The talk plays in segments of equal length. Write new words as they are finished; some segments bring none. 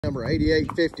Number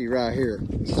 8850 right here.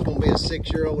 This is going to be a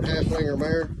 6-year-old halflinger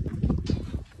mare.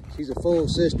 She's a full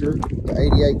sister to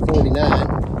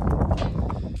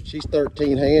 8849. She's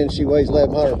 13 hands. She weighs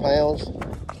 1,100 pounds.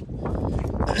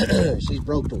 She's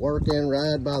broke to work and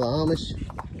ride by the Amish.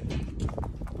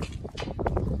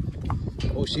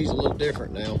 Oh, she's a little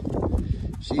different now.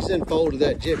 She's in foal to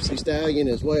that Gypsy Stallion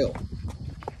as well.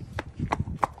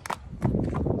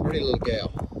 Pretty little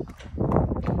gal.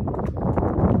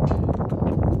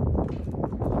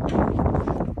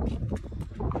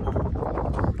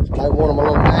 I want them a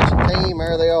little matching team,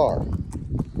 there they are.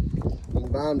 You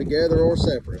can buy them together or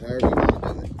separate, however you want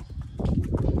to do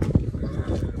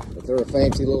it. But they're a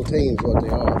fancy little team is what they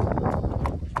are.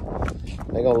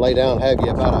 They're going to lay down and have you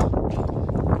about a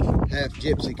half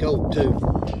gypsy coat too.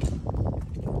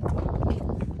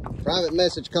 Private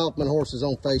message Kaufman Horses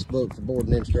on Facebook for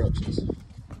boarding instructions.